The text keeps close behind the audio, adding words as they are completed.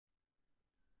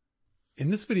In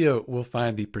this video, we'll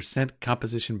find the percent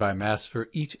composition by mass for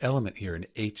each element here in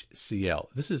HCl.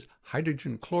 This is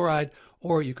hydrogen chloride,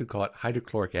 or you could call it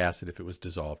hydrochloric acid if it was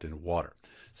dissolved in water.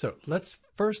 So let's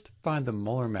first find the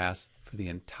molar mass for the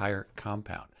entire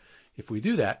compound. If we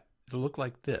do that, it'll look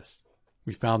like this.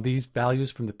 We found these values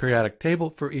from the periodic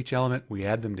table for each element. We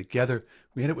add them together.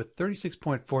 We end up with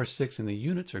 36.46, and the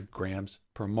units are grams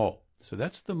per mole. So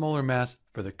that's the molar mass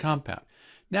for the compound.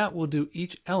 Now we'll do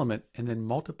each element and then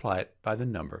multiply it by the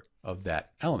number of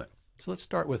that element. So let's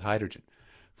start with hydrogen.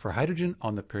 For hydrogen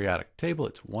on the periodic table,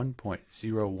 it's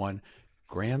 1.01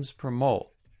 grams per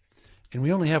mole. And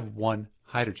we only have one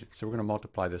hydrogen, so we're going to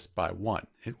multiply this by 1.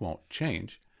 It won't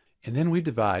change. And then we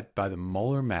divide by the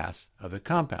molar mass of the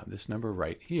compound, this number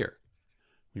right here.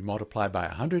 We multiply by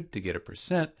 100 to get a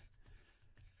percent.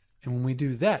 And when we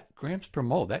do that, grams per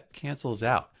mole, that cancels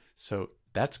out. So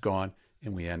that's gone,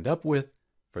 and we end up with,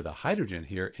 for the hydrogen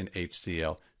here in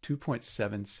HCl,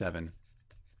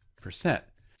 2.77%.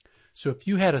 So if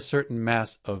you had a certain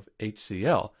mass of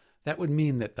HCl, that would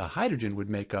mean that the hydrogen would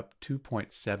make up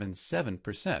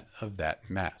 2.77% of that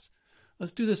mass.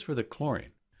 Let's do this for the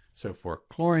chlorine. So for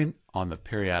chlorine on the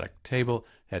periodic table,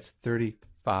 that's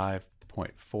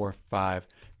 35.45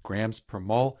 grams per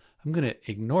mole. I'm going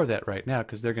to ignore that right now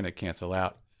because they're going to cancel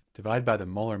out. Divide by the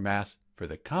molar mass for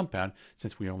the compound,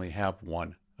 since we only have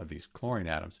one of these chlorine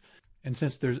atoms. And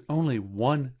since there's only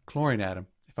one chlorine atom,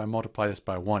 if I multiply this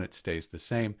by 1, it stays the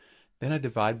same. Then I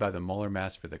divide by the molar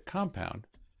mass for the compound,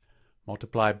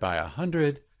 multiply by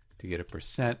 100 to get a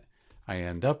percent. I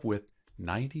end up with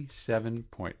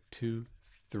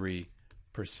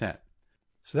 97.23%.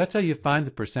 So that's how you find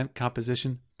the percent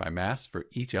composition by mass for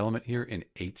each element here in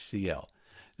HCl.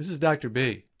 This is Dr.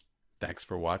 B. Thanks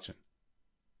for watching.